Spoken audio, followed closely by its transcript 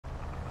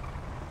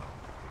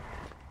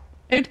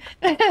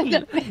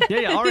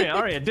Yeah,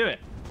 Aria, do it.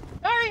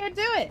 Aria,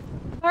 do it.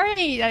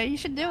 Aria, you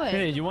should do it.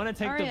 Hey, you want to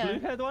take Aria. the blue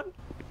haired one?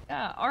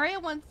 Yeah, Aria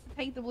wants to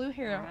take the blue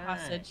hair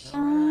hostage.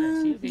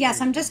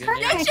 Yes, I'm just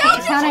currently Chill!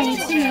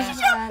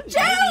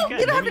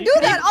 You don't have to do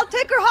that. I'll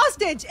take her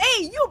hostage.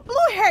 Hey, you blue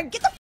hair,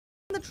 get the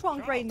in the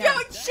trunk right now. Yo,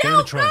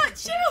 chill, bro.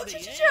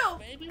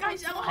 Chill.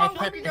 Guys, I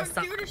put this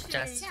up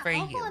just for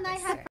you. Opal and I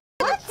have.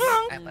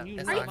 I love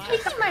this Are you one.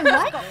 taking my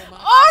what?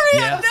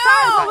 Aria,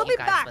 no! We'll be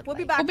back. We'll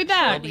be back. We'll be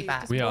back. We'll be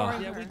back. We are.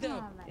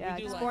 Yeah,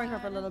 just boring her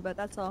for a little bit.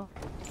 That's all.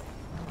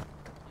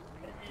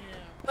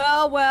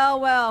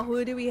 Well.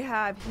 Who do we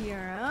have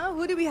here? Huh?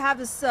 Who do we have?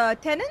 This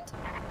tenant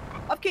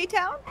of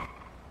K-Town?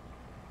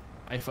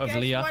 Wife of Guys,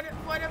 Leah.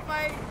 what if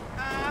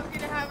I'm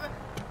gonna have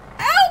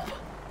a...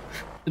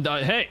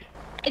 Help! Hey,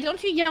 Hey,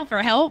 don't you yell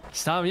for help.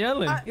 stop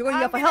yelling. You're gonna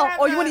yell for gonna help? have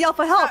Oh, you want to yell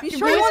for help? You Your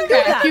sure you voice want to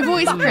do cracked. that? Your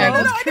voice No, cracked.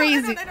 no, It's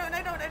crazy.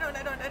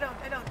 I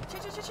don't.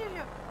 Chill.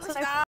 So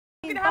Stop. I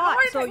We're gonna have a heart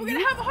so attack. We're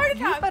gonna have a heart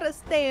You attack. better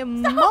stay Stop,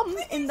 mum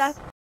please. in that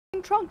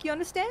trunk. You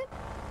understand?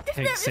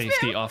 Take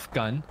safety off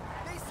gun.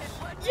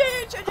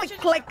 Yeah,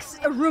 Click,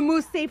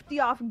 remove safety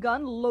off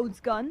gun, loads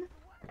gun.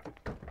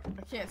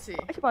 I can't see.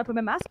 I should probably put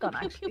my mask on, Pew,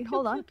 pew, actually. pew,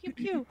 Hold on. pew,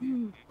 pew,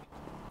 pew.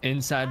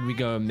 Inside we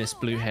go, Miss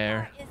Blue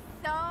Hair.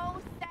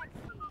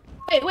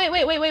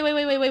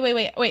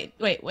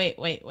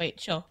 Wait.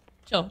 Chill.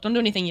 Don't do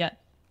anything yet.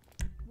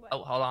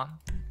 Oh, hold on.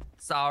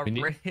 Sorry.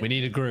 We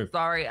need a group.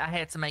 Sorry, I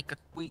had to make a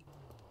tweet.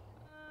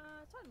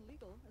 It's not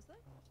illegal, is it?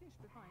 It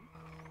should be fine.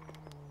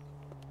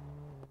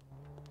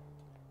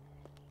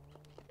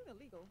 It's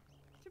illegal.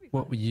 It should be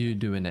What fine. were you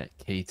doing at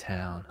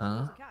K-Town,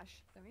 huh? It's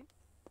cash, I mean.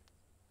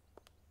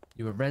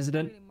 You a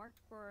resident? Really marked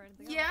for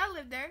anything Yeah, I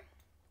live there.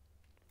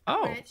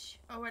 Oh, Rich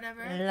or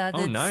whatever.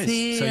 Oh, nice.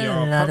 So you're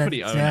a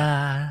property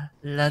owner.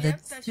 Yep,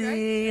 that's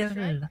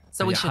right.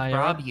 So we you should higher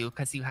rob up? you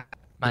because you have yeah,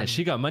 money.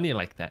 she got money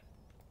like that.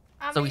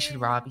 So we should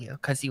rob you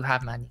because you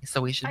have money.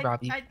 So we should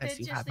rob you I because did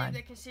you just have leave money.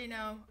 the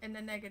casino in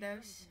the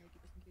negatives.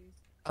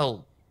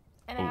 Oh,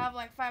 And I have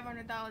like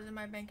 $500 in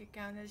my bank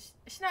account.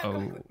 It's not Oh.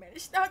 going good, man.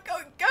 It's not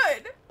going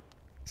good.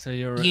 So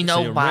you're You so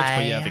know you're rich,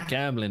 but you have why? a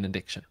gambling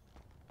addiction.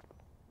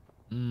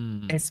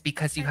 it's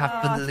because you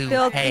have blue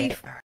filthy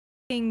hair.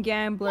 King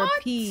Gambler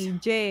What?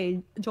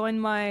 PJ. Join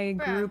my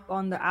Bruh. group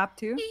on the app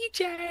too.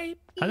 PJ.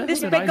 How the hell did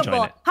I Despicable.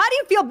 join it? How do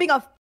you feel being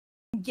a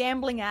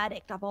gambling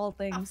addict of all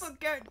I things?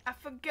 forgot.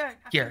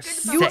 You're about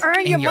You sick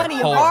earn your and you're money,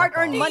 horrible.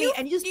 hard-earned money,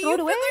 and you just Do throw you it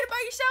feel away? good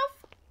about yourself?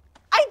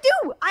 I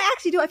do. I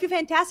actually do. I feel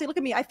fantastic. Look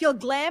at me. I feel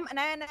glam, and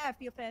I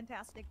feel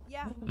fantastic.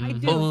 Yeah, I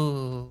do.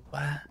 Ooh.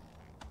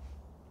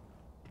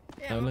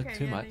 Yeah, Don't look okay,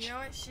 too yeah, much. You know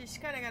what? She's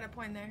kind of got a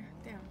point there.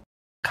 Damn.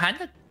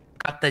 Kind of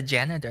got the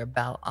janitor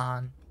belt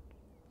on.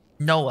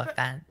 No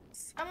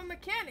offense. I'm a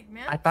mechanic,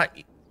 man. I thought.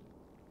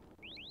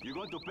 You're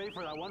going to pay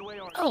for that one way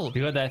or Oh,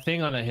 You got that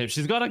thing on her hip.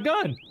 She's got a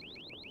gun.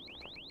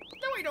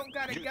 No, I don't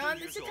got a gun.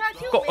 It's a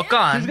tattoo, go, man.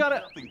 gun. She's got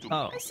a.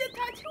 Oh, I said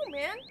tattoo,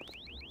 man.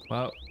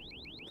 well.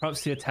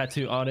 Props to your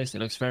tattoo artist. It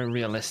looks very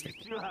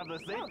realistic. you have the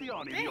safety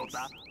on, Thanks.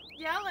 idiota.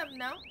 Yeah, I'll let him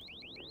know.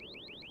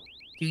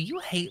 Do you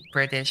hate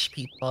British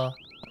people?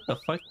 What the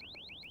fuck?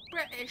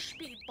 British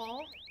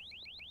people.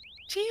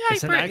 Do you hate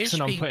It's an British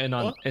accent I'm people? putting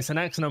on. It's an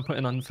accent I'm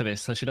putting on for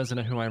this, so she doesn't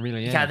know who I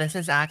really am. Yeah, this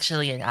is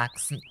actually an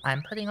accent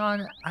I'm putting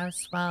on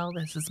as well.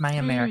 This is my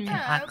American Yeah,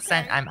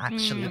 accent. okay. I'm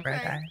actually Okay.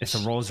 British. It's a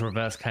roles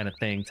reverse kind of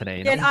thing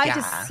today. And I Yeah.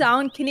 just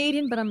sound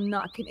Canadian, but I'm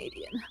not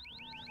Canadian.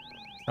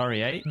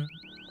 Sorry, eh?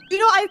 You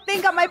know, I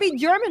think I might be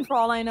German for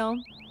all I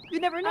know. You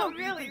never know. Oh,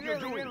 really?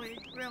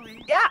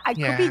 Yeah, I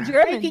Yeah. could be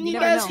German. Hey, can you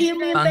never guys know. hear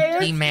me in there?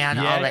 Funky man,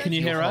 Yeah, I'll let can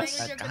you hear hold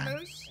us? that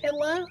gun.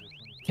 Hello?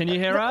 Can you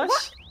hear What?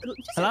 us? Just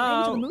say Hello?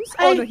 Angel Moose?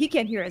 Hey. Oh no, he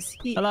can't hear us.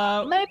 He...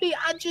 Hello? Maybe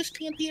I just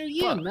can't hear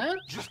you, What? man.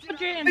 But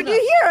you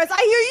hear us?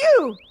 I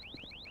hear you.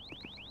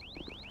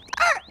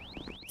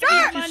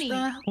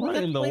 What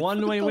in the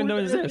one-way window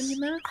is this?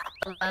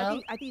 I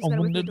think he's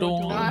gonna whip the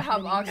door. No, to I us.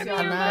 have oxy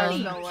on.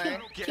 There's no way.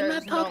 Can I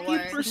talk to you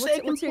for a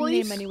second, What's your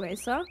please? name anyway,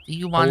 sir? Do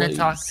you want to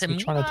talk to I'm me?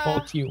 trying to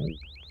talk to you.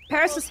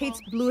 Paris just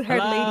hates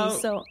blue-haired Hello?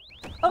 ladies, so.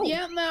 Oh,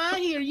 Yeah, no, I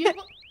hear you.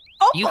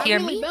 You I hear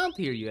really me? don't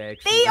hear you,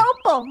 actually. hey,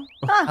 Opal.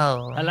 Huh.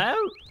 Oh. Hello?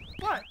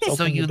 What? So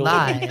Open you the door.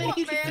 lie. You think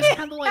you could just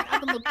kind of like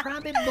open the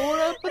private door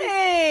up?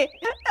 Hey,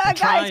 I'm guys,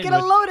 trying, get a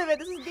but- load of it.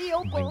 This is the Oh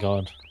Opal. my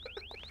god.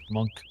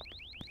 Monk.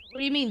 What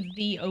do you mean,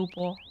 the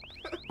Opal?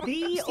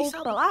 The What's this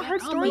Opal. I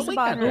heard Oh, stories no, we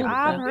about got her. Opal.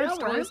 I've heard Yeah,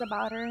 stories right.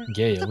 about her.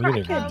 Yeah, She's a we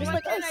didn't crackhead, do just that. like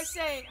What can I us.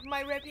 say?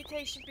 My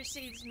reputation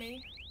precedes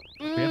me.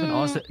 We haven't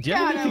asked it. Do you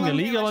have God, I anything love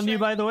illegal you, on you, shit.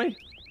 by the way?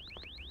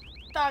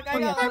 Dog, I Oh,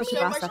 yeah, got I like, should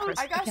so ask much. that first.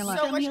 I I got can't lie.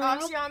 so much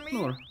oxy on me.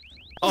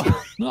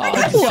 Oh, No, I I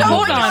got do so all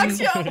much the time.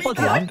 oxy on me. Hold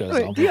dog. on. Mine does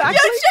Wait, all do you the time.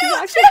 actually? Do you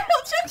actually?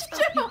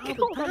 Chill. All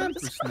the time for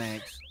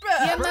snacks.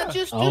 Bruh. Yeah, not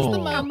just Oh. the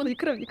moment. You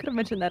could have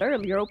mentioned that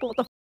earlier, Opal. What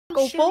the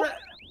Shit, Opal? right.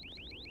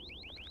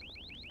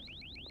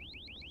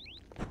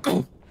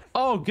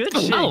 oh, good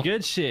shit, Oh.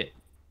 good shit.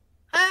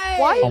 Hey,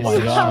 Why oh do my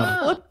you God.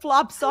 have flip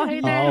flops on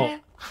Oh. there?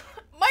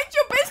 Mind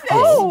your business.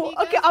 Oh,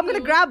 okay. I'm gonna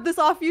grab this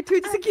off you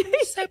too, just in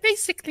case. So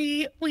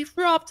basically, we've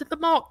robbed the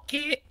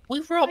market.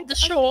 We've robbed the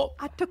shop.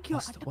 I took your,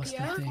 What's the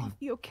your thing? off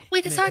you, okay?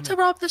 We decided to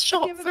rob the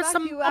shop give it for back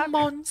some to you after.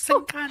 almonds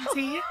and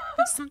candy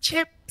and some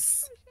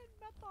chips.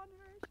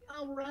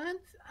 All right.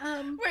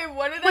 Wait,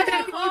 what did We're I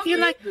have gonna on give you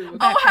me? like.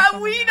 Oh,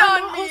 have weed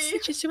Our on me.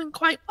 hostage is doing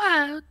quite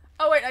well.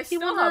 Oh wait, I You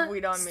still have wanna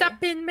weed on me.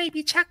 step in,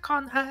 maybe check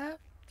on her?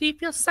 Do you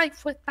feel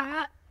safe with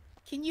that?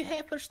 Can you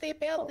have her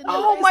step out? and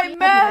Oh, let my us see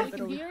meth! if we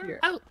can hear her?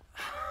 Oh,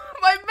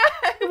 My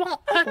man. you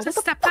want her to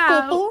step Fuck,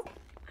 out? Opal.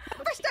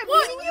 First time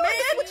What, meeting you, man?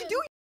 and then what you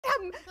do?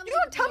 You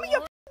don't tell me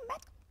you're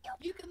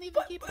You can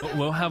even keep it.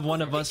 We'll have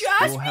one of us. you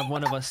ask We'll have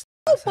one of us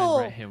Opal.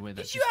 right here with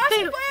us. Did you ask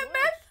me for a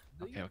meth?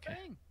 Do Okay, your okay.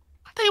 thing.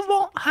 They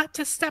want her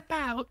to step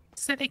out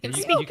so they can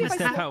You, speak you can to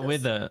step her. out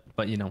with her,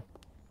 but you know,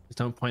 just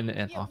don't point it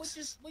at Yeah,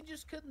 us. we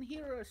just couldn't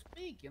hear her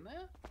speak, you know.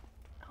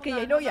 Okay,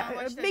 Hold yeah, no, on, yeah. hold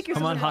on, watch Make this.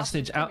 Come on, yourself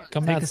hostage, out.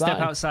 Come Take a step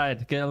outside.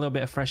 outside. Get a little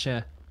bit of fresh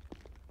air.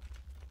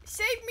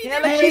 Save me! Yeah,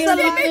 They but made she's me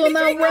alive. take off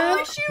my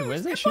Where's shoes. the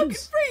They're shoes? fucking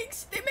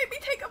freaks. They made me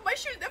take off my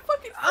shoes. They're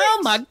fucking freaks. Oh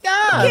my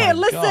god! Okay, my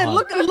listen, God.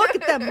 look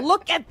at them.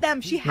 Look at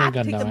them. She You had to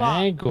got take no them off.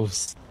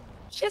 ankles.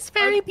 She has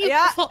very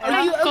Yeah, beautiful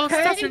are you ankles,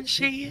 okay? doesn't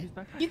she?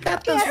 You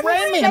got Yeah, those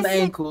Rayman listen,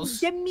 ankles.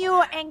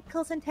 Demure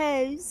ankles and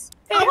toes.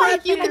 All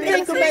right, you can Very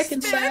take her back nice,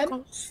 inside.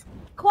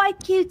 Quite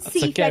cutesy, That's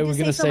if okay. I We're do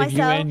gonna say so save you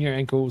myself. and your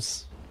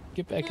ankles.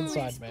 Get back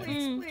inside,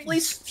 man.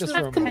 Please Just just for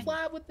a minute.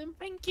 comply with them.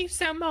 Thank you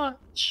so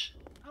much.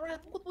 All right,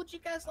 what would you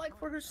guys like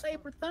for her safe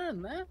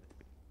return, man?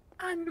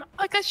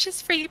 I guess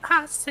just free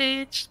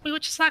passage. We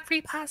would just like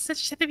free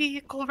passage to the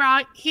vehicle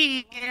right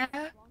here.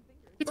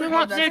 We don't Okay,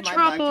 want no that's my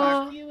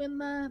trouble. You and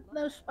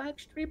no spike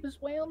strip as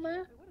well,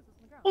 man.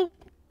 Oh,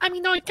 I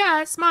mean, I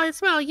guess might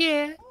as well.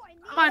 Yeah,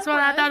 might as well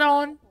add that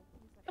on.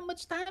 How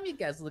much time you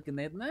guys looking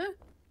at, man?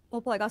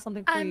 Opal, I got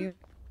something for you.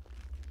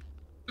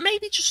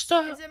 Maybe just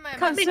Is it my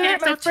Consider maybe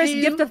it my extra first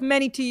two. gift of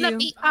many to you. Let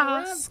me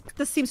ask.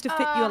 This seems to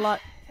fit you a lot.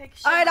 All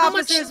Alright, How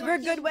much- officers, we're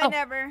good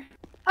whenever.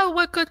 Oh,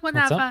 we're good up?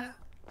 whenever.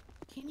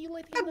 Can you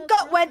let I'm him know good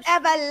first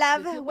whenever, that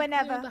love, he'll be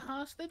whenever. clearing the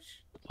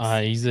hostage?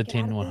 He's a Get out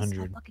 10 of this,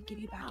 100. I'll fucking give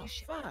you back Oh, your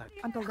shit. fuck.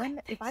 Until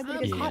then, if I I'm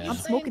get caught, Yeah. I'm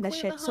smoking that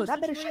shit. So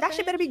that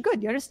shit better be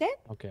good. You understand?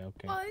 Okay,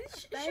 okay. Oh, it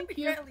should Thank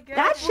be you. really good.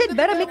 That We're shit good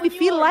better to make go me when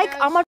feel you are, like guys.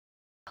 I'm on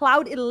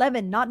cloud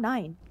 11, not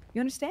 9.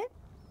 You understand?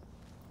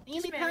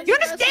 Anytime You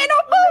guys understand,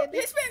 are Opal? ready-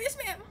 Yes, ma'am. Yes,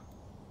 ma'am.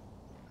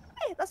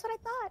 Hey, that's what I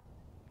thought.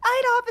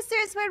 Alright,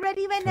 officers, we're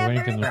ready whenever.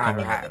 Wait, can you come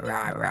in?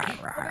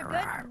 We're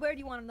good. Where do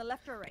you want him, the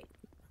left or right?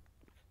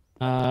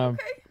 Okay.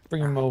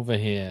 Bring him over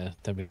here.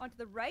 Debbie. Onto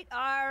the right.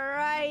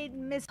 Alright,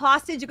 Miss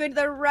Hostage, you're going to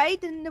the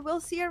right, and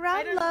we'll see you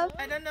around, love.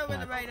 I don't know where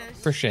the right is.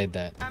 Appreciate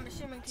that. I'm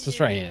assuming. It's just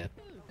right here.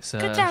 It's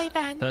Good day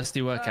then.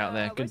 thirsty work out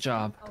there. Good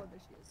job. Oh, there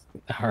she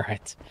is. All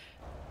right.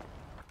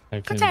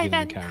 Good day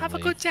then. Have a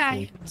good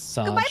day.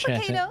 Goodbye,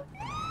 potato.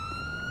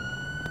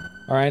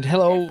 All right.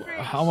 Hello,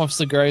 Fresh. I'm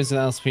Officer Graves at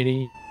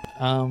LSPD.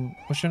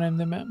 What's your name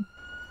there, ma'am?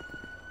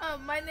 Oh,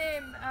 my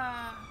name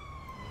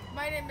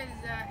is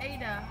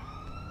Ada.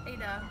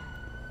 Ada.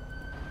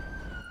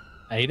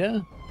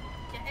 Ada?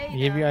 Yeah, Ada.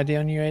 You have your ID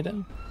on you,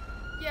 Ada?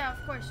 Yeah,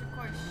 of course, of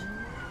course.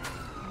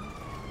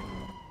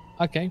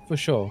 Okay, for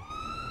sure.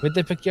 Where'd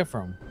they pick you up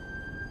from?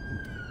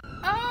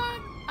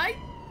 I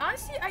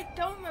honestly I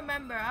don't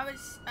remember. I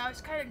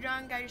was kind of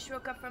drunk. I just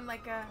woke up from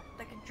like a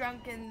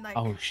drunken like.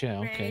 Oh shit.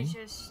 Okay. rage.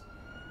 Just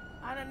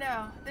I don't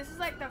know. This is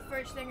like the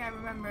first thing I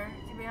remember,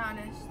 to be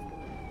honest.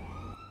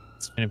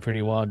 It's been a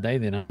pretty wild day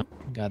then, huh?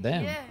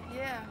 Goddamn. Yeah,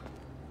 yeah.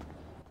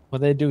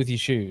 What'd they do with your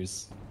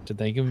shoes? Did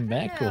they give them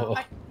back No, or?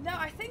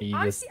 I think you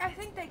honestly I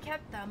think they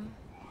kept them,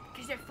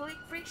 cause they're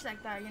freaks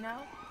like that, you know.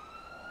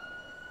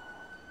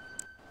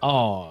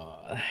 Oh,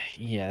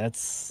 yeah.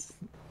 Let's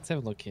have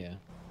a look here.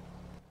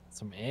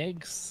 Some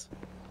eggs.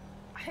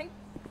 I think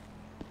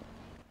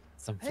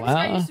Some I think this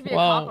guy flour. used to be a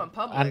cop Well, in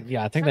public.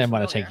 yeah, I think they Sounds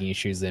might have familiar. taken your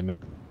shoes there.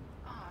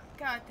 oh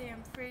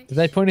goddamn freaks. Did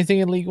they put anything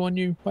illegal on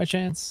you by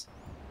chance?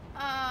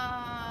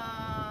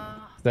 I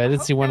I did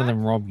hope see one of not.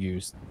 them rob you.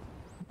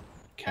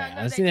 Okay,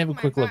 no, I just they need to have a took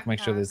my quick look, make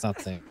sure backpack. there's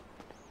nothing.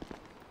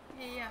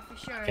 Yeah, for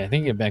sure. Okay, I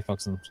think your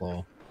backpack's on the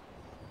floor.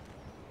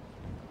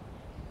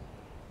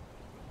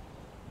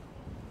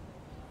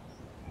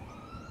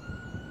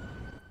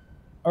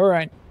 All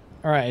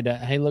right,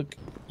 hey, look,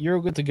 you're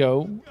all good to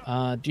go.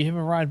 Do you have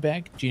a ride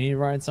back? Do you need a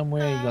ride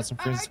somewhere? You got some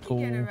friends I to can call?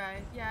 get a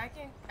ride. Yeah,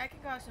 I can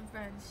call some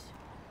friends.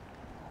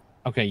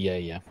 Okay,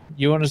 yeah.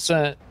 You want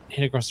to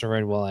head across the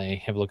road while I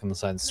have a look on the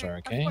side of the store, Of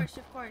okay? course,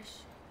 of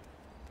course.